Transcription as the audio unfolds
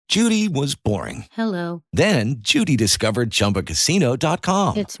Judy was boring. Hello. Then Judy discovered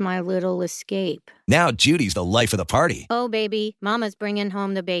ChumbaCasino.com. It's my little escape. Now Judy's the life of the party. Oh, baby, mama's bringing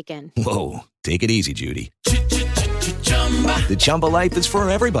home the bacon. Whoa, take it easy, Judy. The Chumba life is for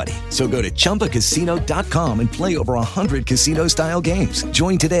everybody. So go to ChumbaCasino.com and play over 100 casino-style games.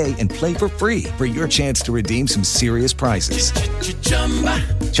 Join today and play for free for your chance to redeem some serious prizes.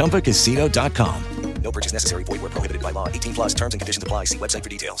 ChumbaCasino.com. No purchase necessary. Void where prohibited by law. 18 plus terms and conditions apply. See website for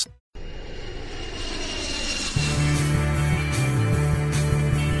details.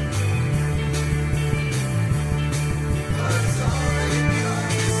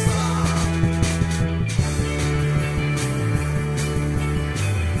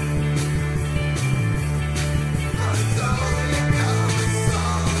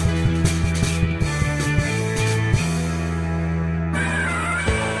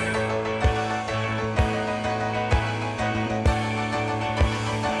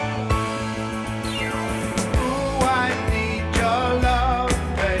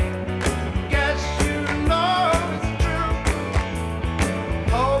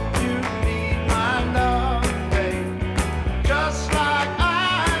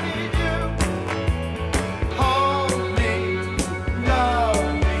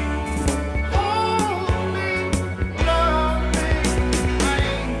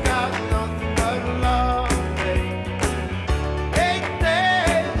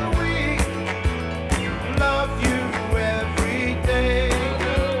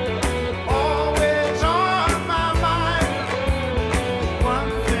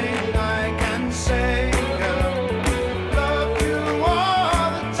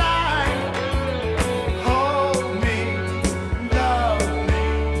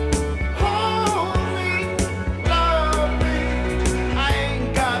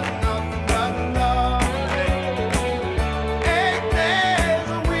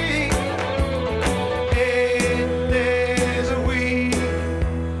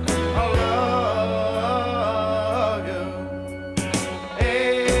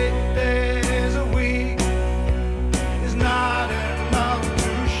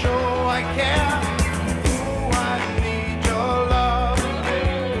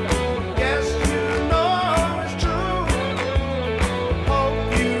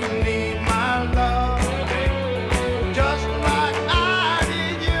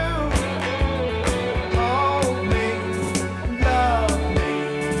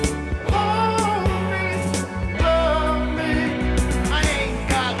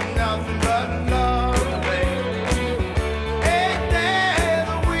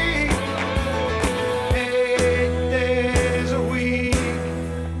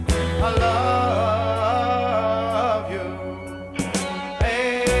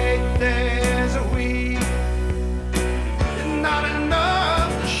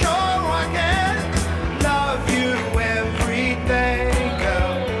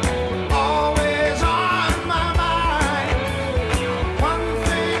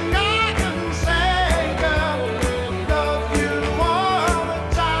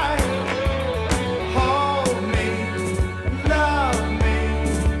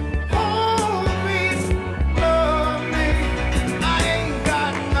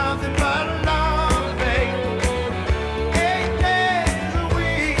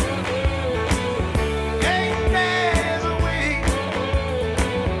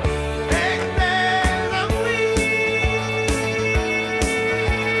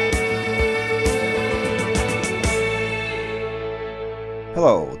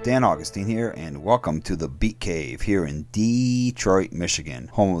 Hello, Dan Augustine here, and welcome to the Beat Cave here in Detroit, Michigan,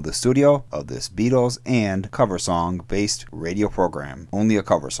 home of the studio of this Beatles and cover song based radio program, Only a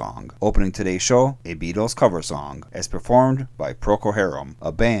Cover Song. Opening today's show, a Beatles cover song, as performed by Procol Harum,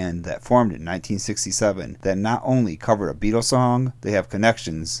 a band that formed in 1967 that not only covered a Beatles song, they have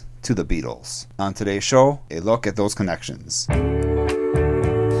connections to the Beatles. On today's show, a look at those connections.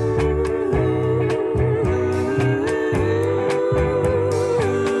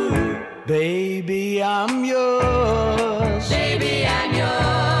 Baby, I'm yours. Baby, I'm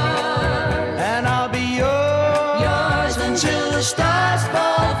yours. And I'll be yours Until the stars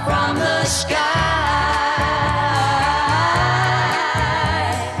fall from the sky.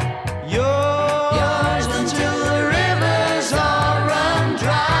 Yours until the rivers all run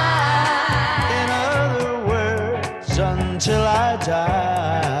dry. In other words, until I die.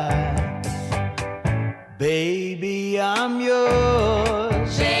 Baby, I'm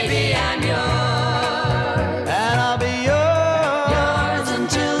yours. Baby, I'm yours. And I'll be Yours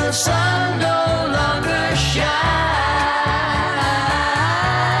until the sun no longer shines.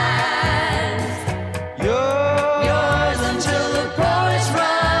 yours. Yours until the poets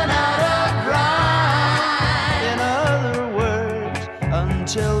run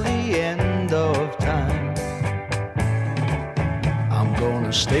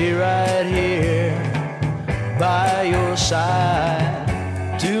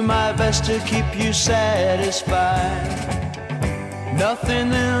do my best to keep you satisfied.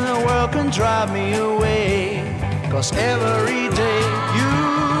 Nothing in the world can drive me away, 'cause every day you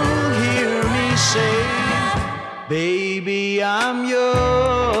hear me say, baby, I'm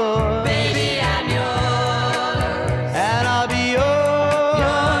yours. Baby, I'm yours. And I'll be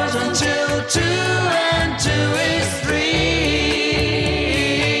yours until 2 and 2 is 3.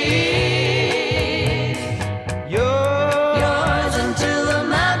 Yours until the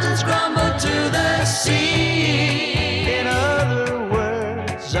mountains crumble to the sea. In other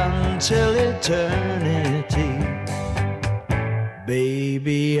words, until eternity.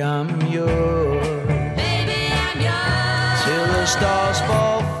 Baby, I'm yours. Baby, I'm yours. Till the stars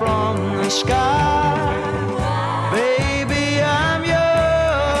fall from the sky. Baby, I'm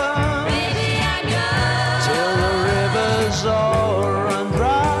yours. Baby, I'm yours. Till the rivers all run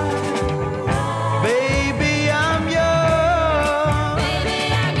dry. Baby, I'm yours. Baby,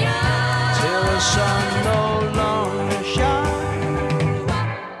 I'm yours. Till the sun no longer shines.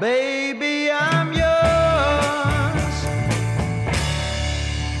 Baby, I'm yours.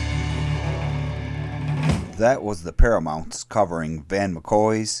 That was the Paramounts covering Van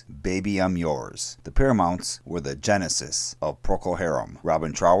McCoy's Baby I'm Yours. The Paramounts were the genesis of Procol Harum.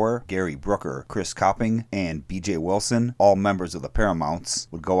 Robin Trower, Gary Brooker, Chris Copping, and B.J. Wilson, all members of the Paramounts,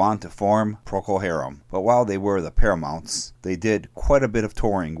 would go on to form Procol Harum. But while they were the Paramounts, they did quite a bit of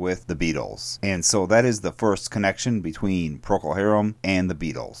touring with the Beatles. And so that is the first connection between Procol Harum and the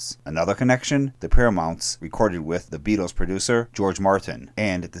Beatles. Another connection, the Paramounts recorded with the Beatles producer George Martin,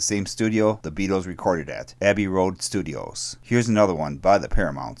 and at the same studio the Beatles recorded at, Abbey Road Studios. Here's another one by the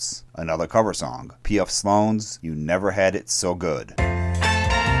Paramounts, another cover song, P.F. Sloan's You Never Had It So Good.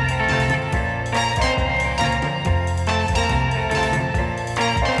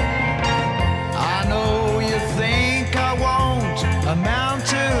 I know you think I won't amount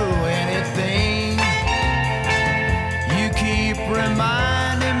to anything. You keep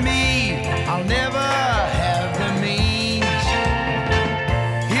reminding me I'll never have the means.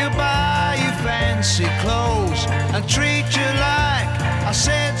 He'll buy you fancy clothes and treat you like I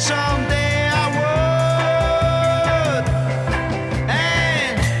said someday I would.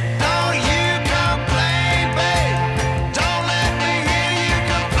 And don't you complain, babe. Don't let me hear you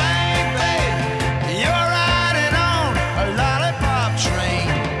complain, babe. You're riding on a lollipop train.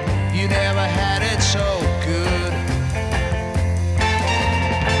 You never had it so good.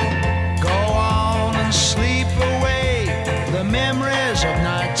 Go on and sleep away the memories of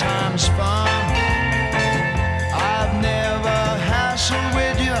nighttime's fun. I've never hassled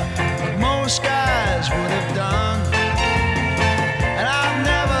with you, but most guys would have done. And I've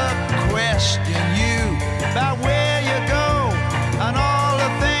never questioned you about where you go and all the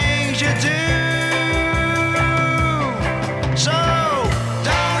things you do. So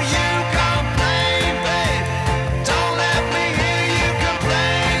don't you complain, babe. Don't let me hear you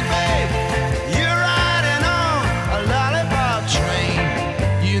complain, babe. You're riding on a lollipop train.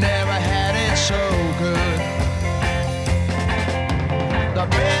 You never had it so good. The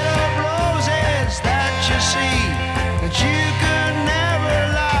bed of roses that you see, that you could never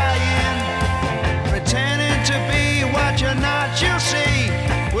lie in, pretending to be what you're not, you'll see,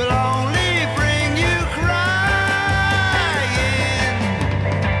 will only bring you crying.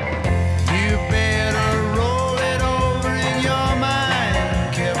 You better roll it over in your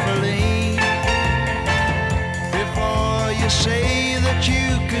mind carefully before you say that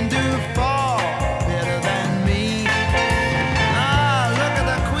you can do far better than me. Ah, look at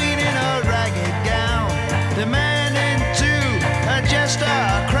the queen in a ragged gown, demanding to just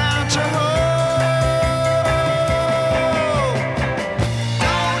a crown to hold.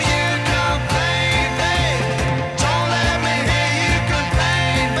 Don't you complain, babe. Don't let me hear you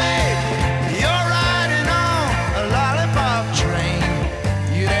complain, babe. You're riding on a lollipop train.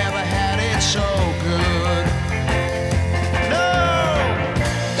 You never had it so good. No,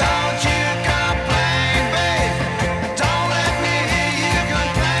 don't you complain, babe. Don't let me hear you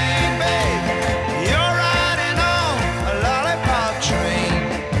complain, babe. You're riding on a lollipop train.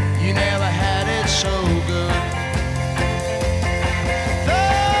 You never had it so good. No,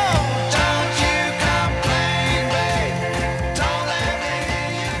 don't you complain, babe. Don't let me hear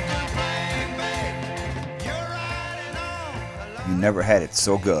you complain, babe. You're riding on a You Never Had It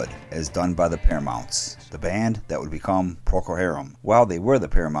So Good, as done by the Paramounts, the band that would become Procol Harum. While they were the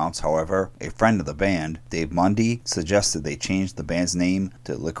Paramounts, however, a friend of the band, Dave Mundy, suggested they change the band's name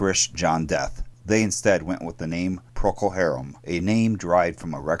to Licorice John Death. They instead went with the name Procol Harum, a name derived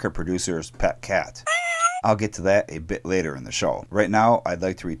from a record producer's pet cat. I'll get to that a bit later in the show. Right now, I'd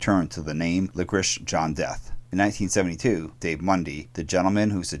like to return to the name Licorice John Death. In 1972, Dave Mundy, the gentleman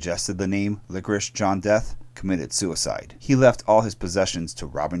who suggested the name Licorice John Death, committed suicide. He left all his possessions to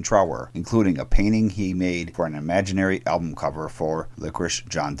Robin Trower, including a painting he made for an imaginary album cover for Licorice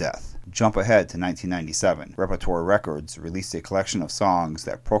John Death. Jump ahead to 1997. Repertoire Records released a collection of songs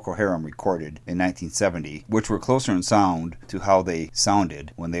that Procol Harum recorded in 1970, which were closer in sound to how they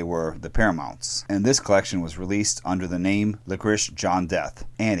sounded when they were the Paramounts. And this collection was released under the name Licorice John Death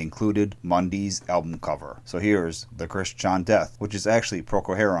and included Mundy's album cover. So here's Licorice John Death, which is actually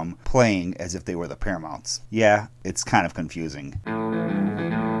Procol Harum playing as if they were the Paramounts. Yeah, it's kind of confusing.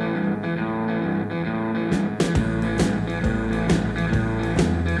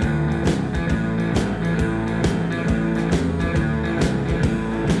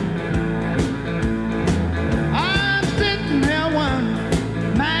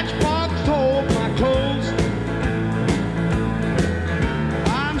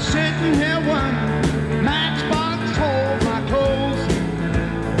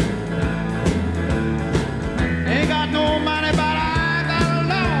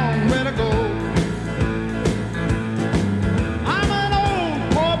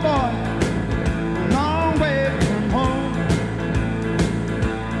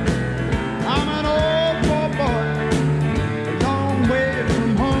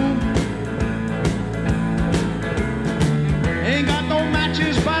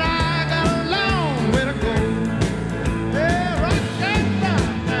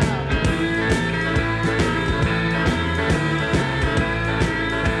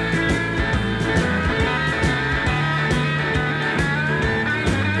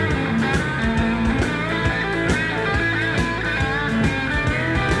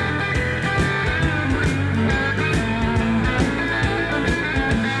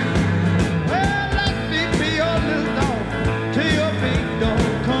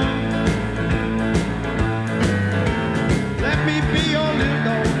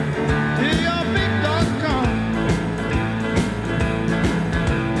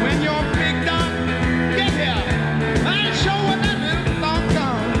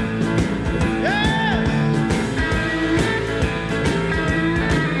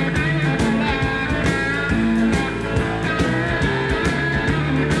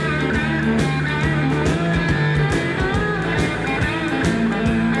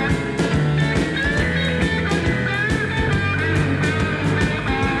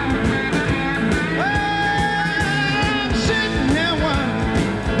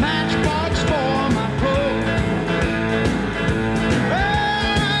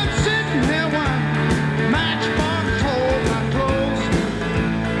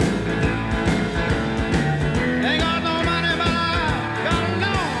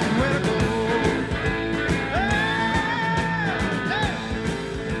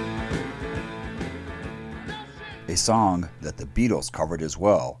 A song that the Beatles covered as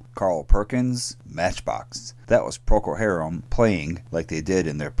well, Carl Perkins' Matchbox. That was Procol Harum playing like they did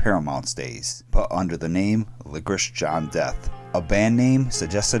in their Paramounts days, but under the name Licorice John Death, a band name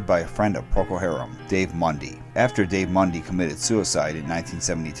suggested by a friend of Procol Harum, Dave Mundy. After Dave Mundy committed suicide in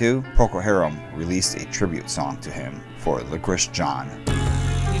 1972, Procol Harum released a tribute song to him for Licorice John.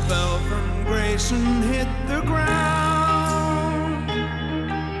 He fell from grace and hit the ground.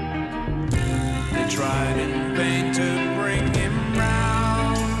 They tried in vain to bring him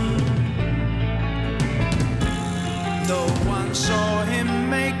round. No one saw him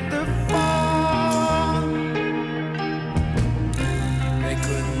make the fall. They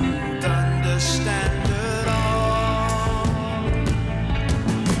couldn't understand at all.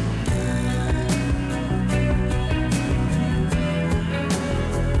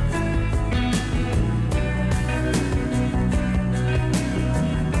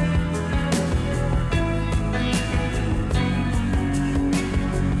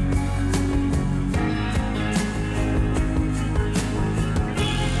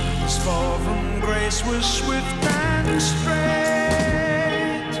 His fall from grace was swift and straight.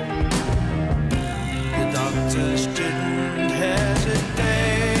 The doctors didn't hesitate.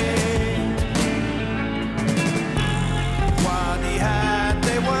 What he had,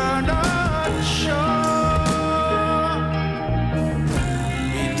 they were not sure.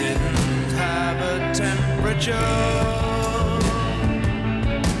 He didn't have a temperature.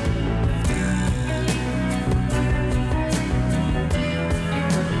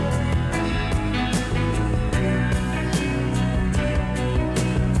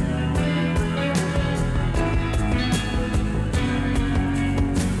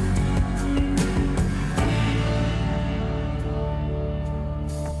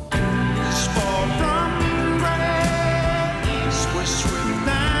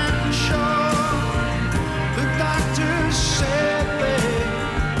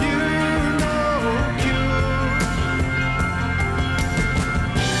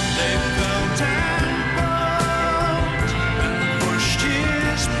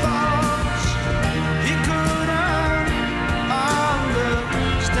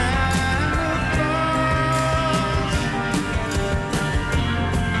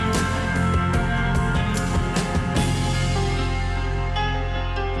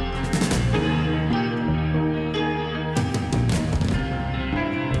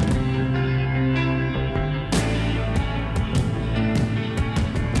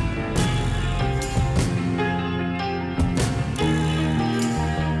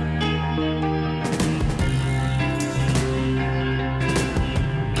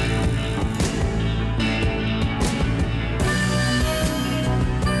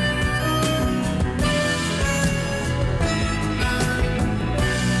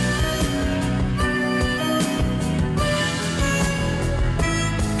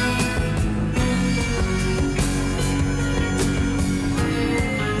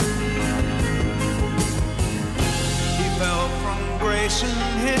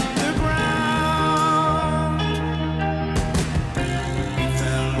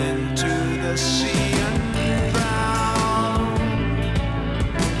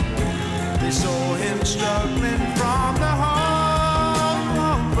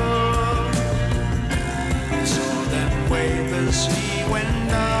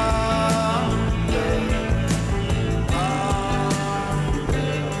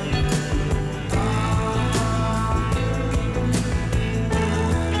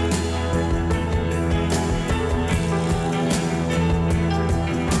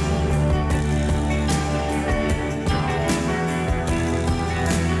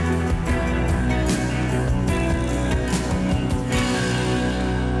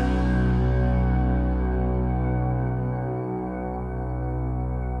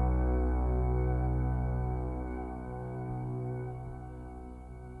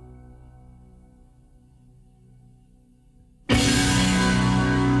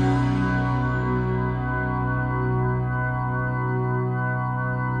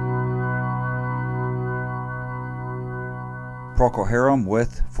 Procol Harum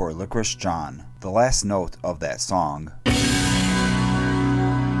with For Licorice John. The last note of that song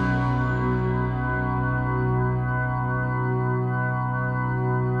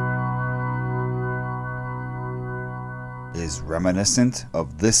is reminiscent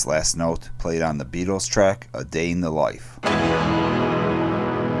of this last note played on the Beatles track A Day in the Life.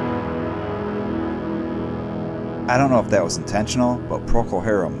 I don't know if that was intentional, but Procol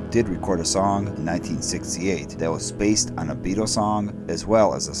Harum did record a song in 1968 that was based on a Beatles song as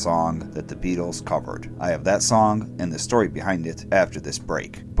well as a song that the Beatles covered. I have that song and the story behind it after this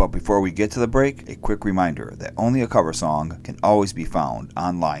break. But before we get to the break, a quick reminder that Only a Cover Song can always be found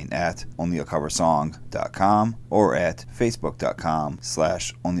online at onlyacoversong.com or at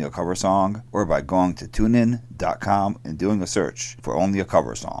facebook.com/onlyacoversong or by going to tunein.com and doing a search for Only a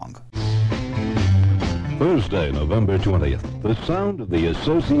Cover Song. Thursday, November 20th, the sound of the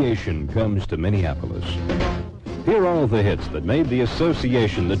Association comes to Minneapolis. Hear all the hits that made the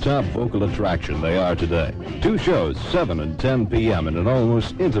Association the top vocal attraction they are today. 2 shows, 7 and 10 p.m. in an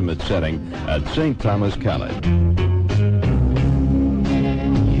almost intimate setting at St. Thomas College.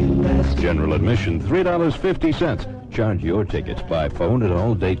 General admission, $3.50. Charge your tickets by phone at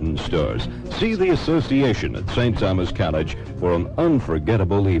all Dayton stores. See the Association at St. Thomas College for an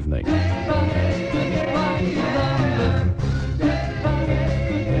unforgettable evening.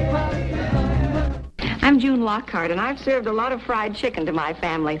 I'm June Lockhart, and I've served a lot of fried chicken to my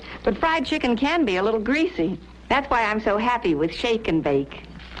family. But fried chicken can be a little greasy. That's why I'm so happy with Shake and Bake.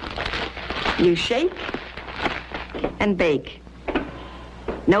 You shake and bake.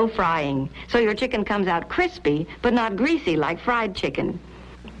 No frying. So your chicken comes out crispy, but not greasy like fried chicken.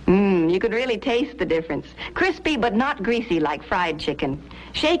 You can really taste the difference. Crispy, but not greasy like fried chicken.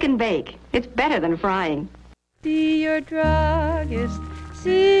 Shake and bake. It's better than frying. See your druggist,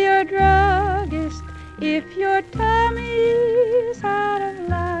 see your druggist. If your tummy's out of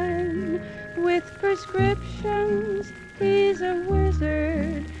line with prescriptions, he's a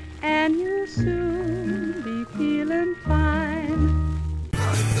wizard, and you'll soon be feeling fine.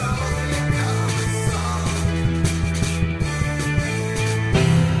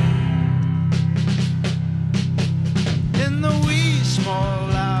 In the wee small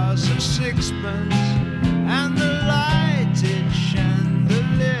house of sixpence and the lighted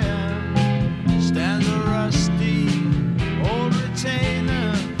chandelier stand a rusty old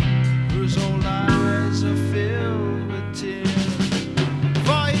retainer whose old eyes are filled with tears.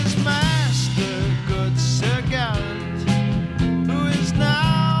 For his master, good Sir Gallant,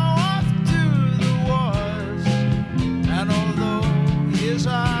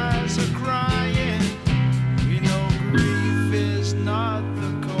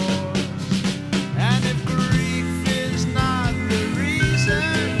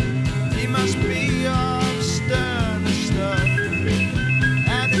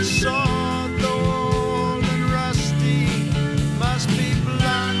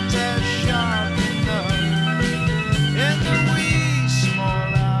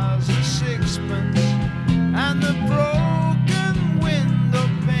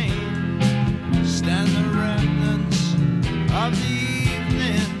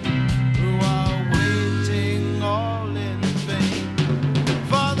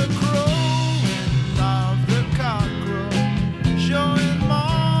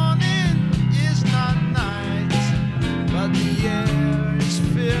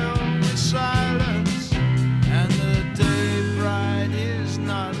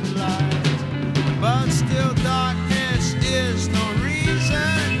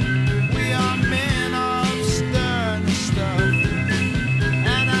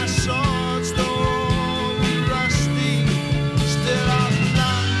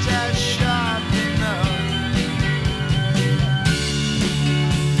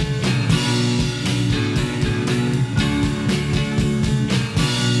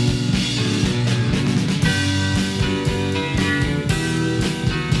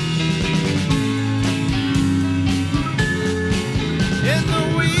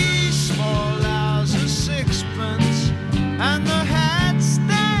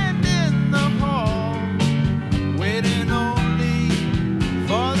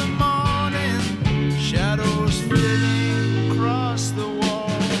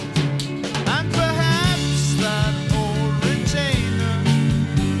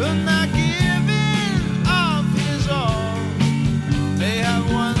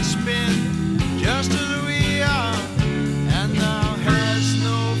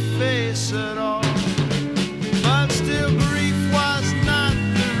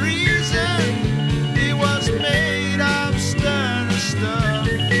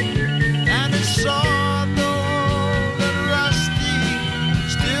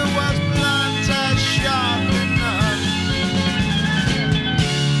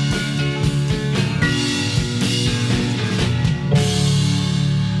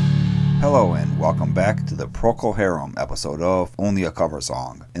 Hello and welcome back to the Procol Harum episode of Only a Cover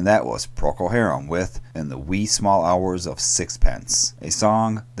Song. And that was Procol Harum with In the Wee Small Hours of Sixpence, a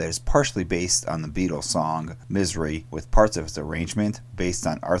song that is partially based on the Beatles song Misery, with parts of its arrangement based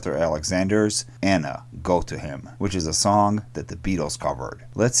on Arthur Alexander's Anna, Go to Him, which is a song that the Beatles covered.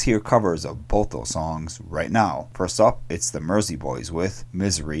 Let's hear covers of both those songs right now. First up, it's the Mersey Boys with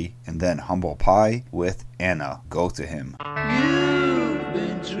Misery, and then Humble Pie with Anna, Go to Him. You've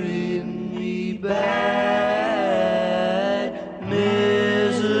been treating me bad,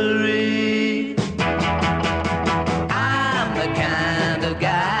 misery. I'm the kind of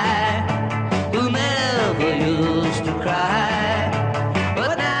guy who never used to cry,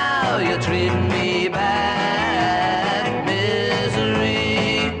 but now you're treating me bad,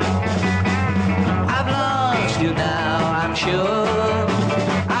 misery. I've lost you now, I'm sure.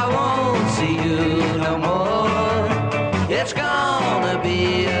 I won't see you no more. It's gonna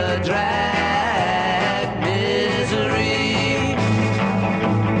be a drag, misery.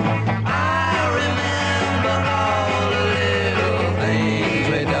 I remember all the little things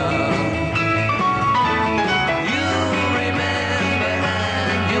we've done. You remember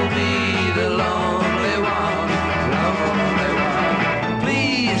and you'll be the lonely one, lonely one.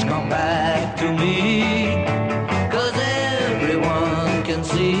 Please come back to me, 'cause everyone can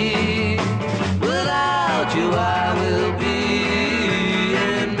see without you I will be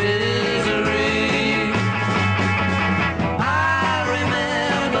in misery. I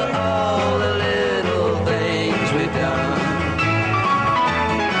remember all the little things we've done.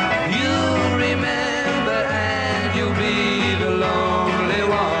 You remember and you'll be the lonely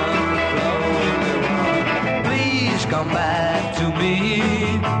one, lonely one. Please come back to me,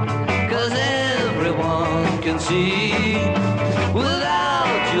 'cause everyone can see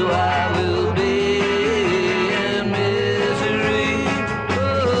without you I will be in misery.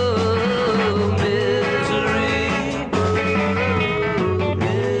 Oh, misery.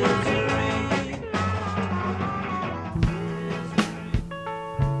 Misery.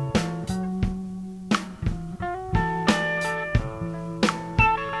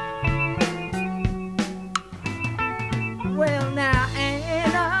 Well, now,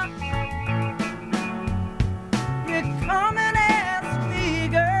 Anna, you come and ask me,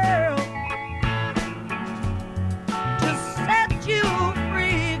 girl, to set you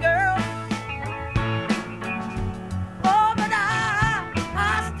free, girl. Oh, but I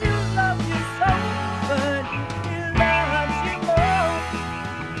still love you so, but he loves you more.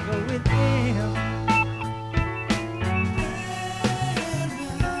 Go with him.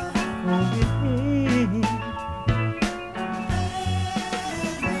 Go with him.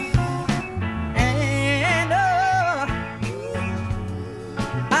 And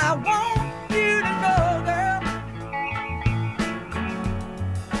I want you to know, girl,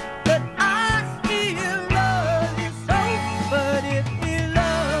 that I still love you so. But if he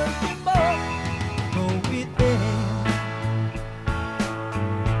loves you more, go with him.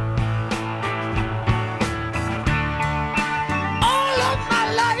 All of my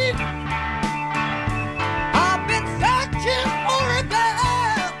life, I've been searching for a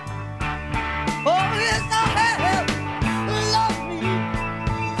girl. Oh, yes, I have. Love me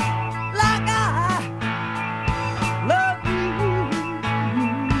like I love you.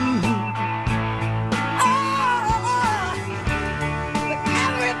 Oh, but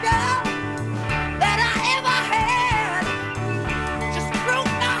every girl that I ever had just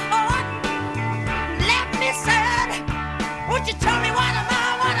broke my heart, left me sad. Won't you tell me what am I,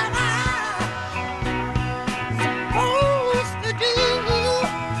 what am I?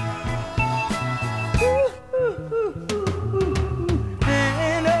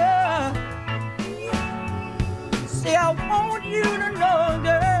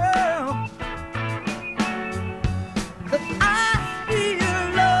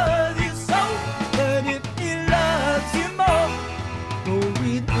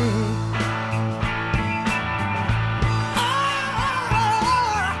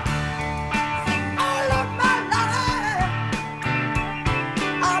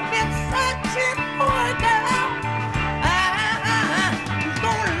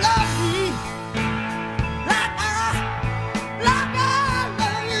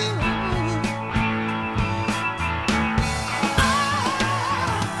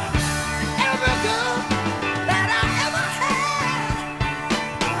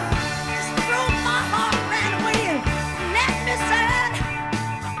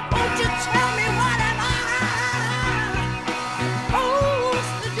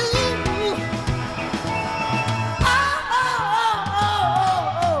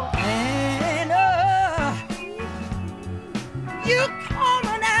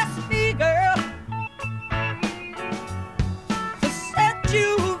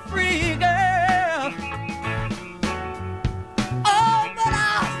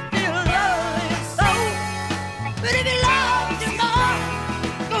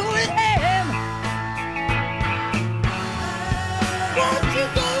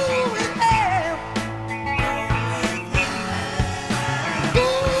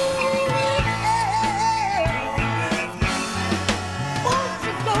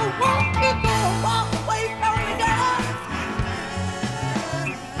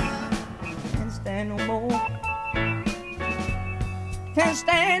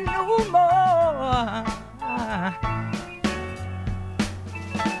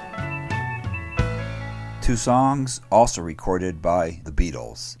 Two songs also recorded by the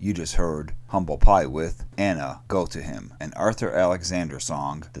Beatles. You just heard Humble Pie with Anna, Go to Him, an Arthur Alexander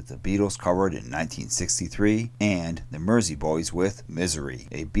song that the Beatles covered in 1963, and the Mersey Boys with Misery,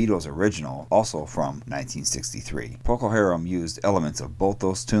 a Beatles original also from 1963. Procol Harum used elements of both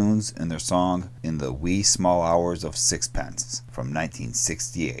those tunes in their song In the Wee Small Hours of Sixpence from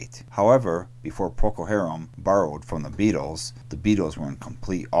 1968. However, before Procol Harum borrowed from the Beatles were in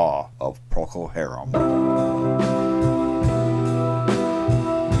complete awe of Procol Harum.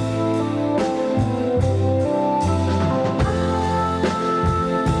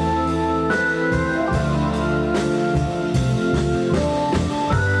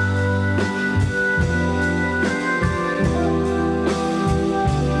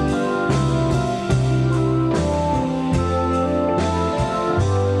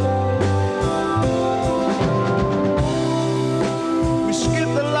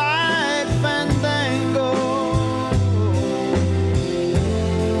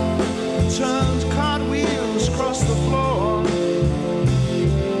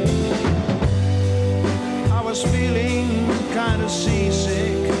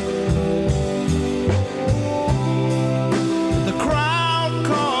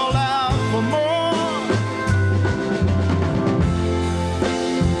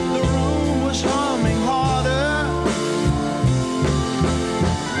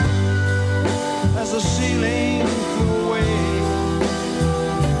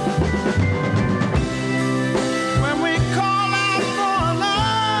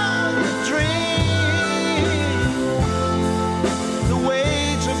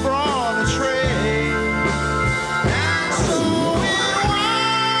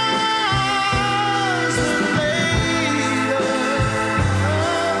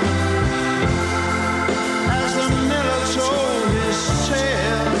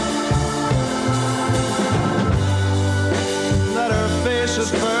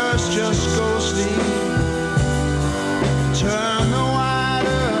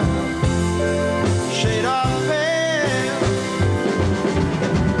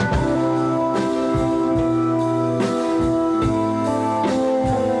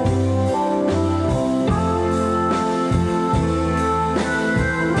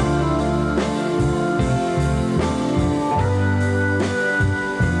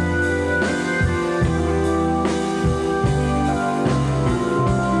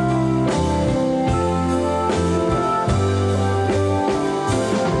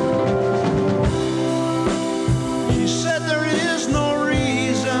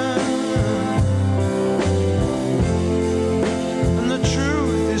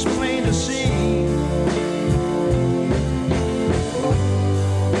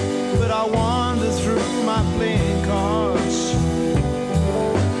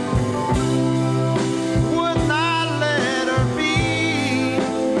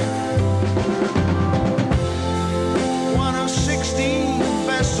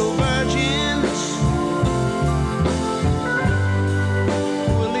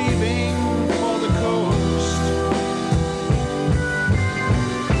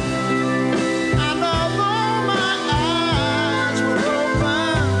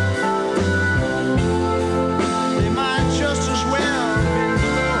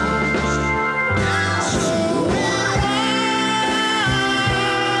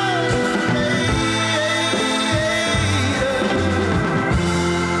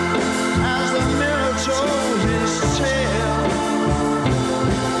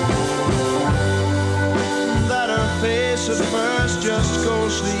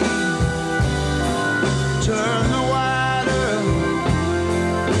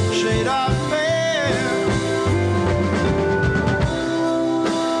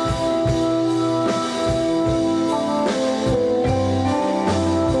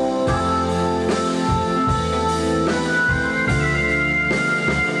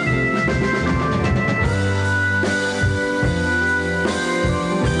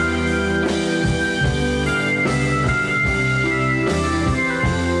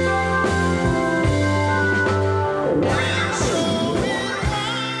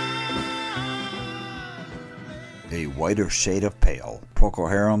 Whiter Shade of Pale, Procol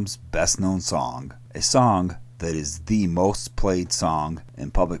Harum's best-known song, a song that is the most played song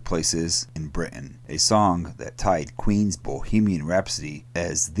in public places in Britain, a song that tied Queen's Bohemian Rhapsody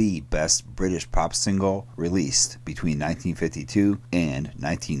as the best British pop single released between 1952 and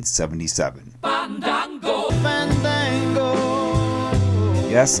 1977. Fandango, fandango.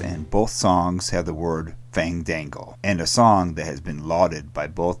 Yes, and both songs have the word Fandango, and a song that has been lauded by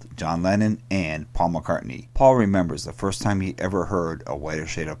both John Lennon and Paul McCartney. Paul remembers the first time he ever heard A Whiter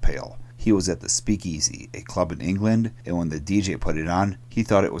Shade of Pale. He was at the Speakeasy, a club in England, and when the DJ put it on, he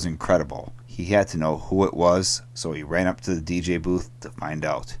thought it was incredible. He had to know who it was, so he ran up to the DJ booth to find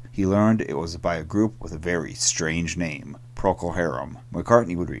out. He learned it was by a group with a very strange name, Procol Harum.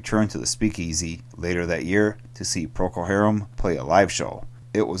 McCartney would return to the Speakeasy later that year to see Procol Harum play a live show.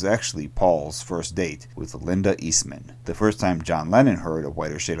 It was actually Paul's first date with Linda Eastman. The first time John Lennon heard A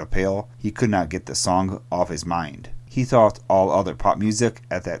Whiter Shade of Pale, he could not get the song off his mind. He thought all other pop music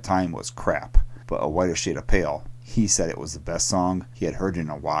at that time was crap, but A Whiter Shade of Pale, he said it was the best song he had heard in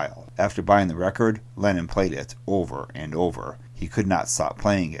a while. After buying the record, Lennon played it over and over. He could not stop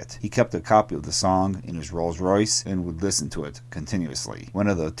playing it. He kept a copy of the song in his Rolls Royce and would listen to it continuously. One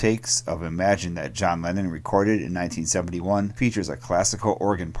of the takes of Imagine that John Lennon recorded in 1971 features a classical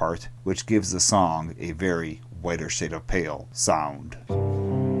organ part which gives the song a very Whiter Shade of Pale sound.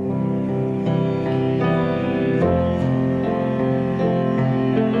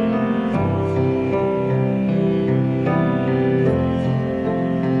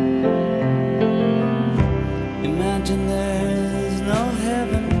 Imagine there's no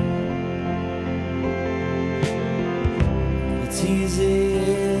heaven. It's easy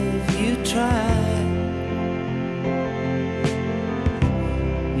if you try.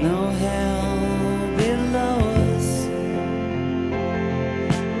 No hell below us.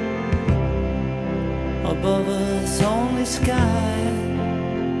 Above us only sky.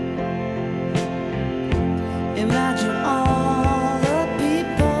 Imagine all the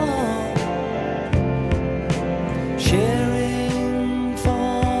people sharing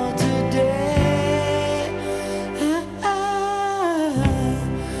for today.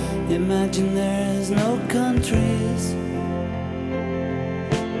 Imagine there's no countries.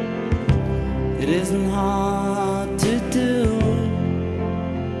 It isn't hard to do.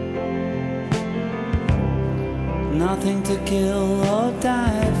 Nothing to kill or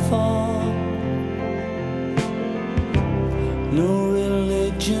die for. No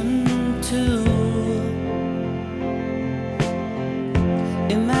religion too.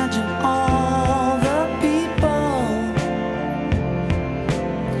 Imagine all the people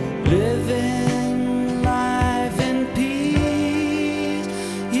living life in peace.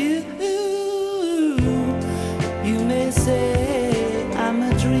 You may say I'm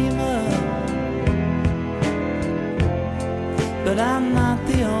a dreamer, but I'm not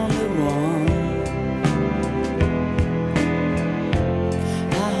the only one.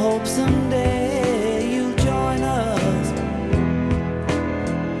 I hope someday you'll join us,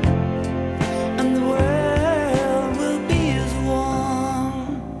 and the world will be as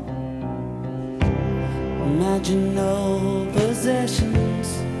one. Imagine no possessions.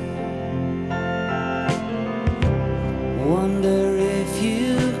 Wonder if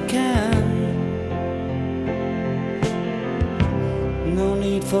you can. No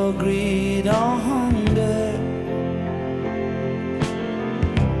need for greed or hunger,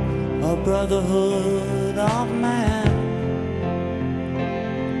 a brotherhood of man.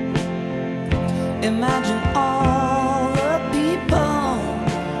 Imagine all the people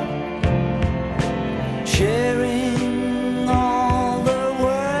sharing all the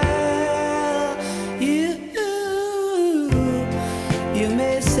world. You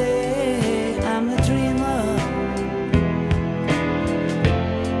may say I'm a dreamer,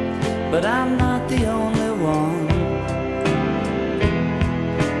 but I'm not the only one.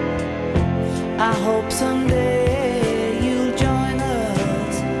 I hope someday you'll join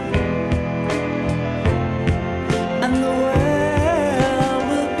us, and the world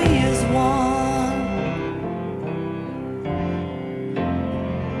will be as one.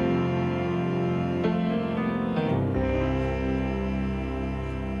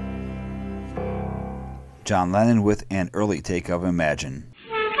 John Lennon with an early take of Imagine.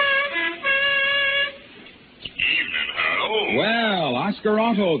 Well, Oscar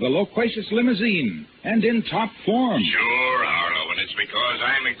Otto, the loquacious limousine, and in top form. Sure, Harlow, and it's because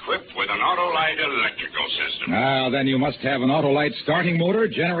I'm equipped with an Autolite electrical system. Ah, then you must have an Autolite starting motor,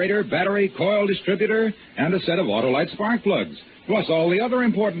 generator, battery, coil distributor, and a set of Autolite spark plugs, plus all the other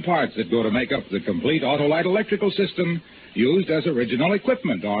important parts that go to make up the complete Autolite electrical system, used as original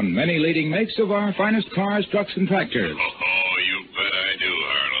equipment on many leading makes of our finest cars, trucks, and tractors. Oh, you bet I do,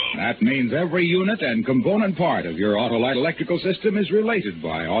 Harlow. That means every unit and component part of your Autolite electrical system is related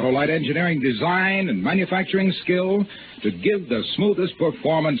by Autolite engineering design and manufacturing skill to give the smoothest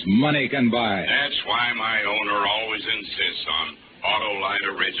performance money can buy. That's why my owner always insists on Autolite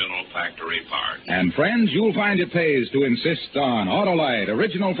original factory parts. And friends, you'll find it pays to insist on Autolite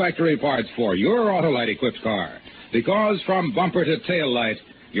original factory parts for your Autolite equipped car. Because from bumper to tail light,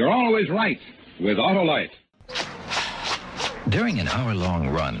 you're always right with Autolite. During an hour-long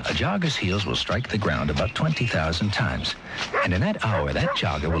run, a jogger's heels will strike the ground about 20,000 times. And in that hour, that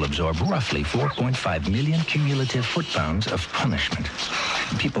jogger will absorb roughly 4.5 million cumulative foot-pounds of punishment.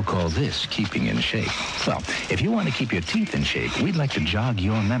 People call this keeping in shape. Well, if you want to keep your teeth in shape, we'd like to jog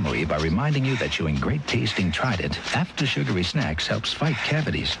your memory by reminding you that chewing great-tasting Trident after sugary snacks helps fight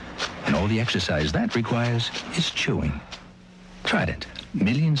cavities. And all the exercise that requires is chewing. Trident.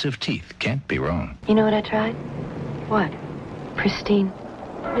 Millions of teeth can't be wrong. You know what I tried? What? Pristine.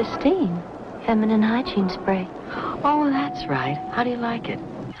 Pristine? Feminine hygiene spray. Oh, that's right. How do you like it?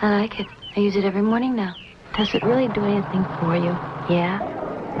 I like it. I use it every morning now. Does it really do anything for you? Yeah.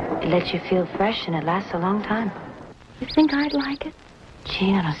 It lets you feel fresh and it lasts a long time. You think I'd like it?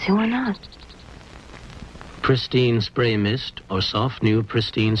 Gee, I don't see why not. Pristine Spray Mist or soft new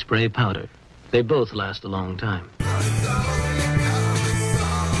Pristine Spray Powder. They both last a long time.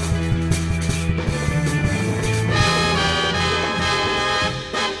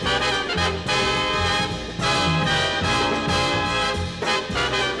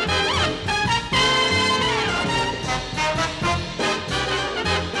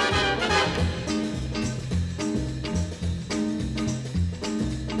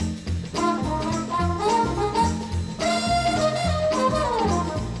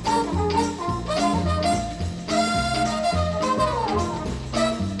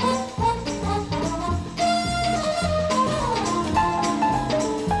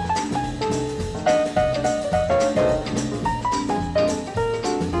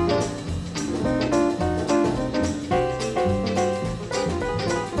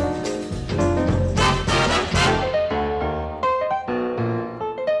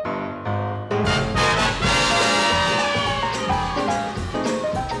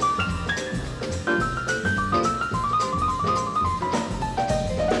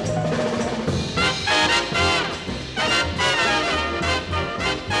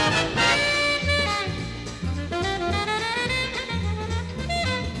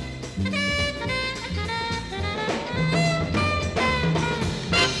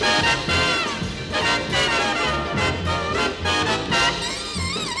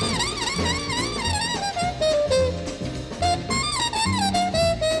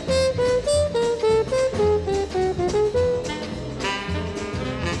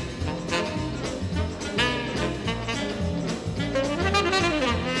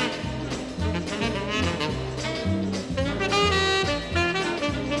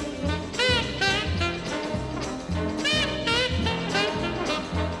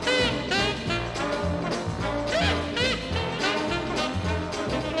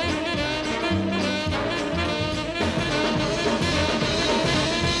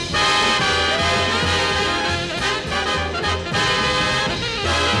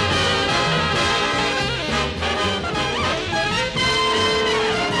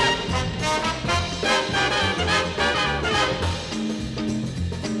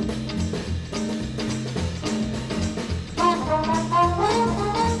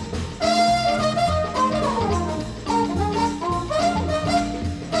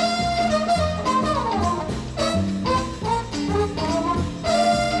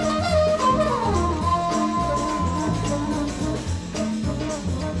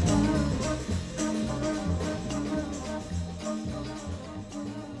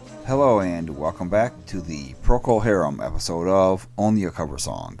 Hello and welcome back to the Procol Harum episode of Only a Cover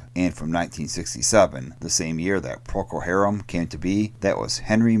Song. And from 1967, the same year that Procol Harum came to be, that was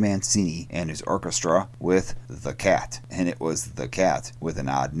Henry Mancini and his orchestra with The Cat. And it was The Cat with an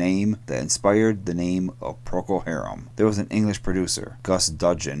odd name that inspired the name of Procol Harum. There was an English producer, Gus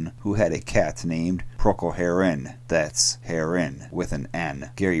Dudgeon, who had a cat named Procol Harum, that's Heron with an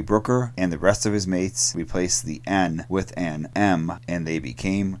N. Gary Brooker and the rest of his mates replaced the N with an M and they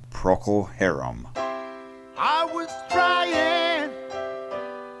became Procol Harum. I was trying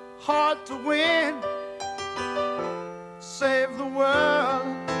hard to win, save the world,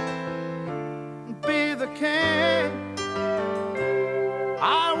 be the king.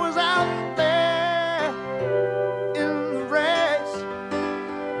 I was out there in the race,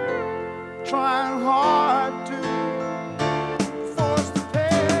 trying hard to force the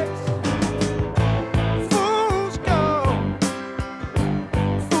pace. Fools go,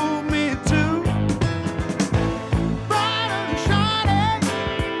 fool me too. Bright and shining,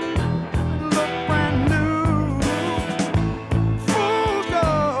 look brand new. Fools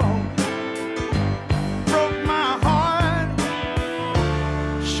go, broke my heart,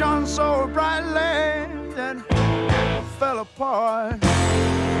 shone so brightly, then fell apart.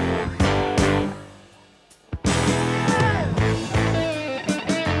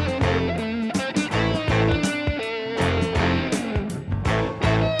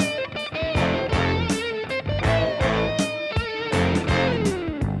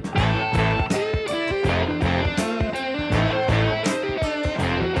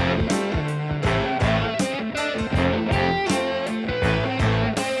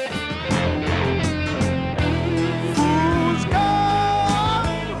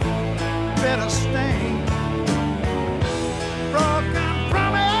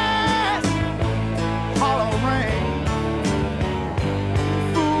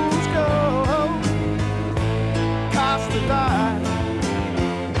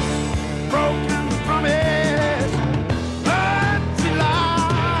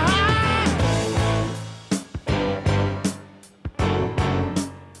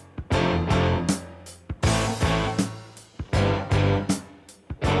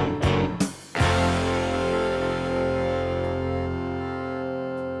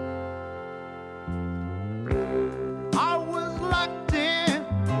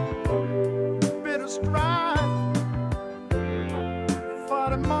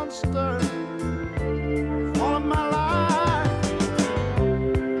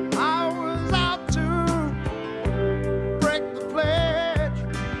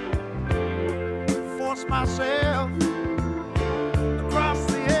 toss myself across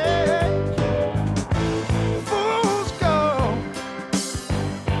the edge. Fools go,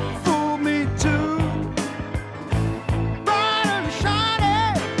 fool me too. Bright and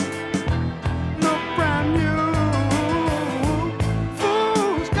shiny, look brand new.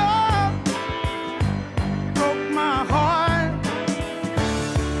 Fools go, broke my heart,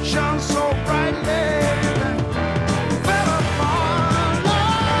 shone so brightly.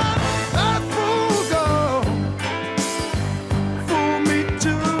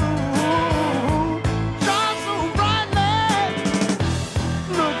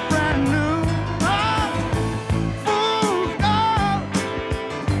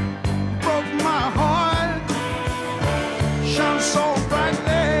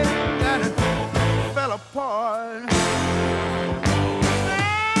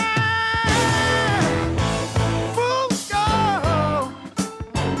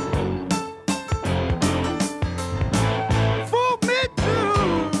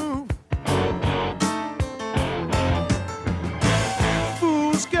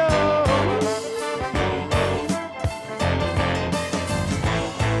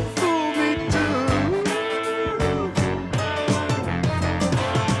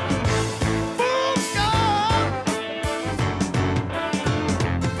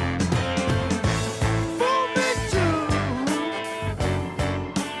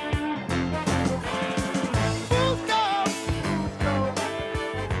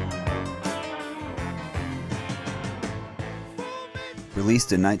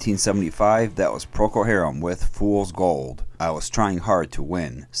 Released in 1975, that was Procol Harum with Fool's Gold. I was trying hard to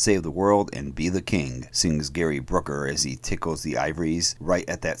win, save the world and be the king, sings Gary Brooker as he tickles the ivories right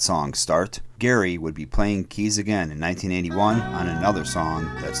at that song's start. Gary would be playing keys again in 1981 on another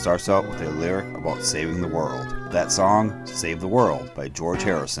song that starts out with a lyric about saving the world. That song, Save the World by George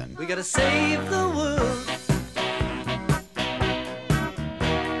Harrison. We gotta save the world.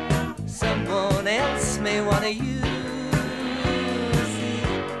 Someone else may wanna use it.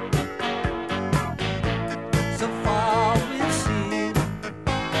 So far we've seen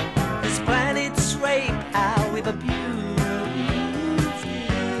this planet's rape, how we've abused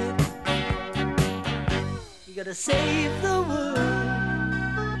it. We gotta save the world.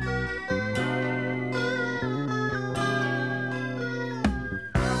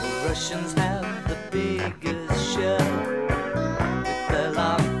 Russians have the biggest show with their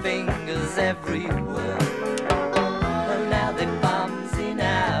long fingers everywhere. And now they bombs in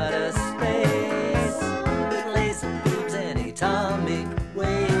outer space with laser beams and atomic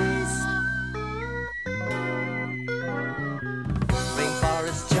waste.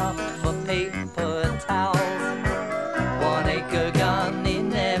 Rainforest chop for paper towels, 1 acre gone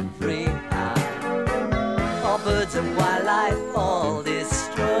in every hour. All birds and wildlife all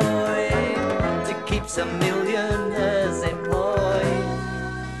destroyed to keep some millionaires employed.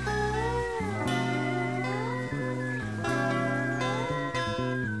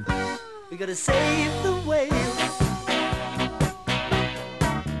 We gotta save the whales.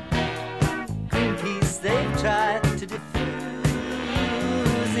 Greenpeace, they've tried to diffuse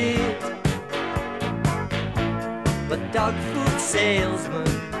it, but dog food salesmen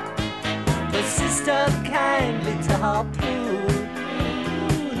persist unkindly to harpoon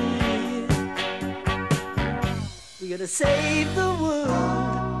it. We gotta save the world.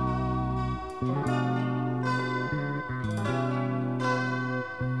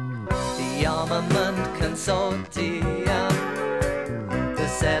 The armament consortium, they're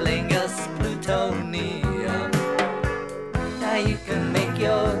selling us plutonium. Now you can make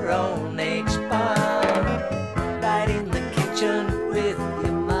your own H-bomb right in the kitchen with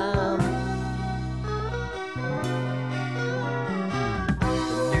your mom.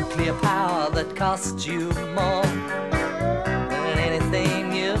 The nuclear power that costs you more than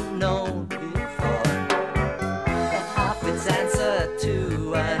anything you've known before. Half its answer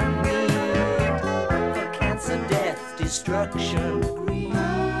to a need for cancer, death, destruction, greed.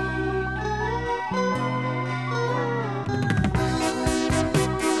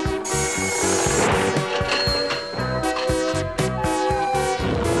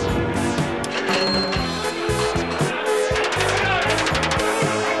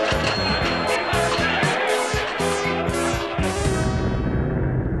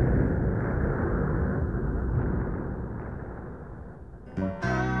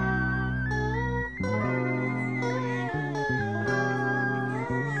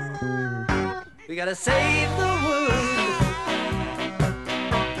 We gotta save the world.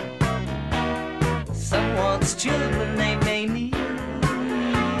 Someone's children, they may need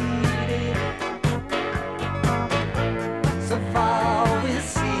it. So far we've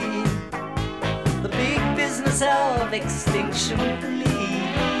seen the big of extinction bleed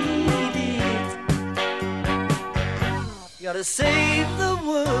it. You gotta save the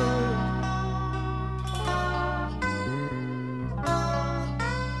world.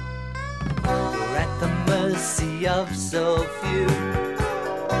 We're at the mercy of so few,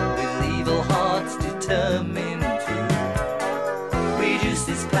 with evil hearts determined to reduce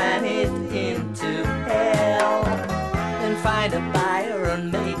this planet into hell, and find a buyer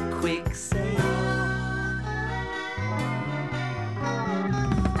and make quick sale.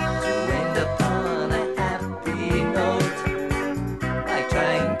 To end upon a happy note, like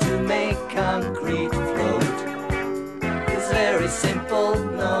trying to make concrete float, it's very simple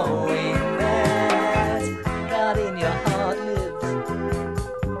knowing that God in your heart lives.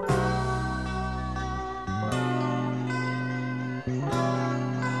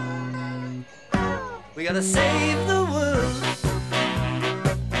 We gotta save the world.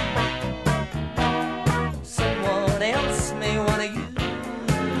 Someone else may wanna use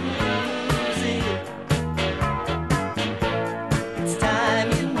it. It's time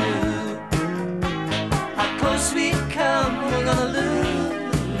you knew how close we come. We're gonna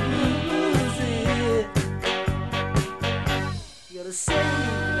lose it. You gotta save,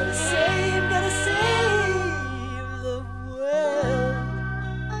 gotta save, gotta save the world.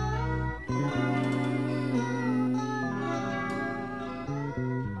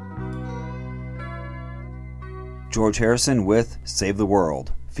 George Harrison with Save the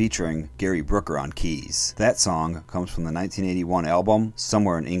World, featuring Gary Brooker on keys. That song comes from the 1981 album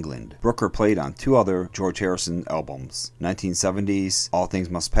Somewhere in England. Brooker played on two other George Harrison albums, 1970's All Things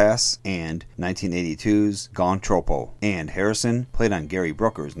Must Pass and 1982's Gone Tropo. And Harrison played on Gary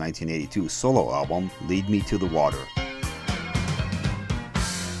Brooker's 1982 solo album Lead Me to the Water.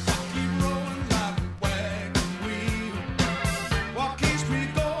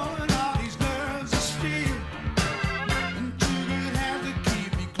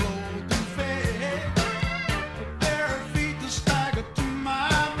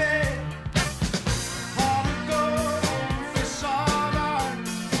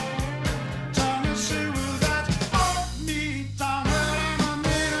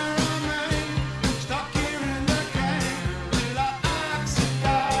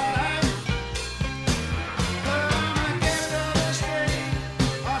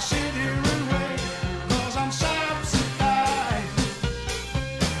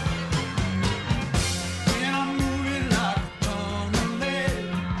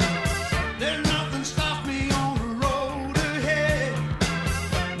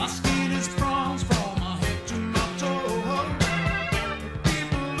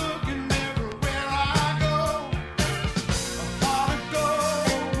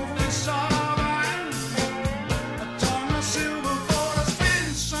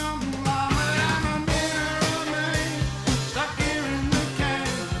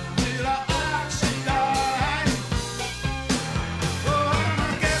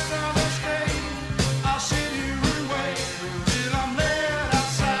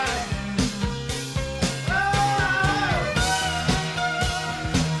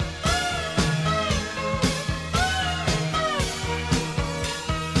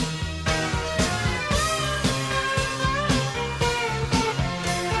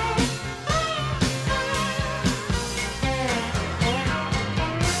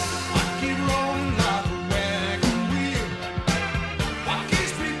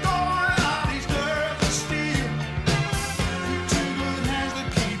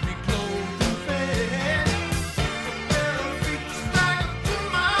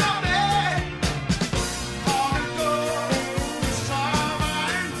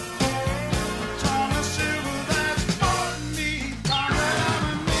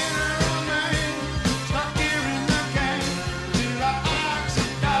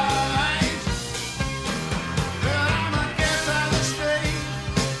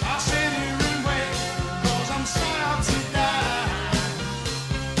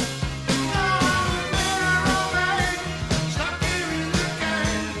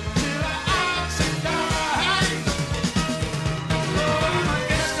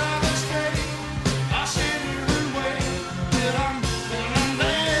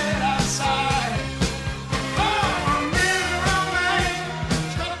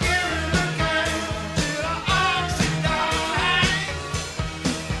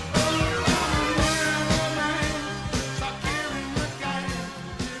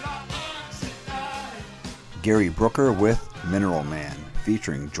 Gary Brooker with Mineral Man,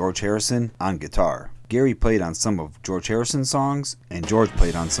 featuring George Harrison on guitar. Gary played on some of George Harrison's songs, and George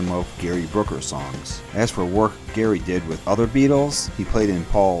played on some of Gary Brooker's songs. As for work Gary did with other Beatles. He played in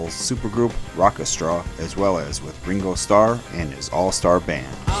Paul's supergroup Rockestra, as well as with Ringo Starr and his All-Starr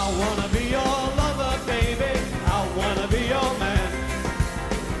band. I wanna be your lover, baby. I wanna be your man.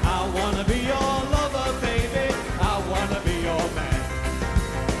 I wanna be your lover, baby. I wanna be your man.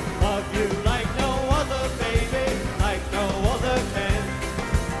 Love you like no other, baby, like no other can.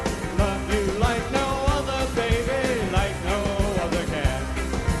 Love you like no other, baby, like no other can.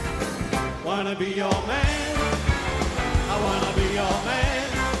 Wanna be your man. I wanna be your man.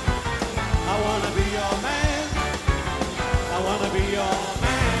 I wanna be your man. I wanna be your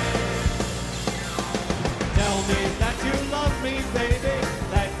man. Tell me that you love me, baby,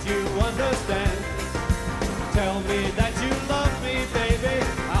 that you understand. Tell me that you love me, baby,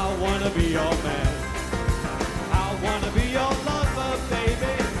 I wanna be your man. I wanna be your lover,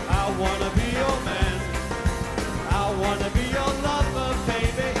 baby, I wanna be your man. I wanna be your lover,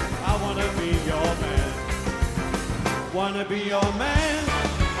 baby, I wanna be your man. Wanna be your man.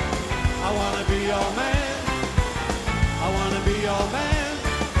 I wanna be your man. I wanna be your man.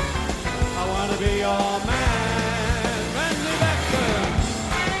 I wanna be your man. Randy Baxter.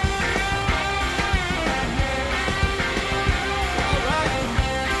 All right.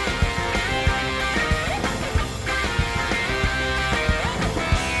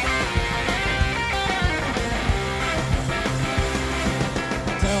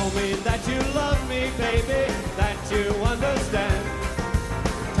 Tell me that you love me, baby, that you understand.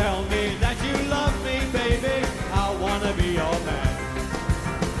 Tell me that you love me, baby, I wanna be your man.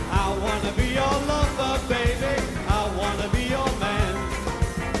 I wanna be your lover, baby, I wanna be your man.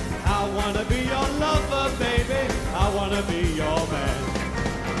 I wanna be your lover, baby, I wanna be your man.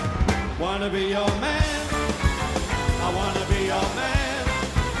 Wanna be your man. I wanna be your man.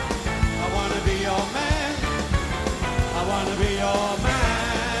 I wanna be your man. I wanna be your man.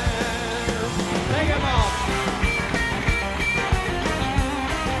 Take him off.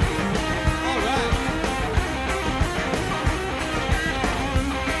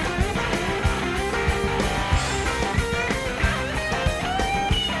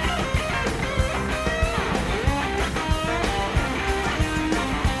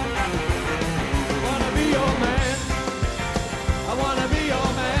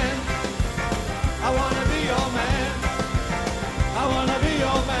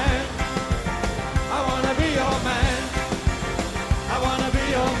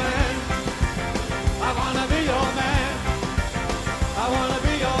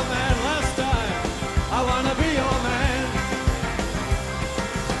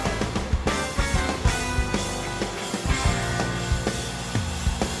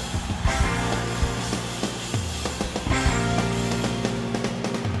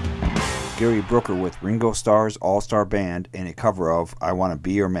 Gary Brooker with Ringo Starr's All-Starr Band and a cover of I Wanna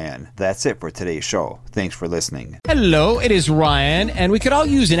Be Your Man. That's it for today's show. Thanks for listening. Hello, it is Ryan, and we could all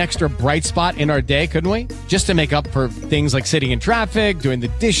use an extra bright spot in our day, couldn't we? Just to make up for things like sitting in traffic, doing the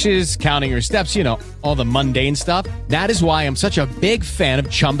dishes, counting your steps, you know, all the mundane stuff. That is why I'm such a big fan of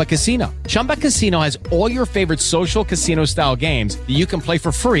Chumba Casino. Chumba Casino has all your favorite social casino-style games that you can play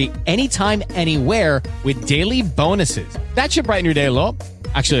for free anytime, anywhere with daily bonuses. That should brighten your day a little.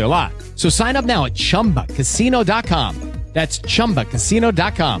 Actually, a lot. So sign up now at ChumbaCasino.com. That's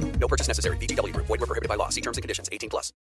ChumbaCasino.com. No purchase necessary. VGW Group. Void where prohibited by law. See terms and conditions. 18+.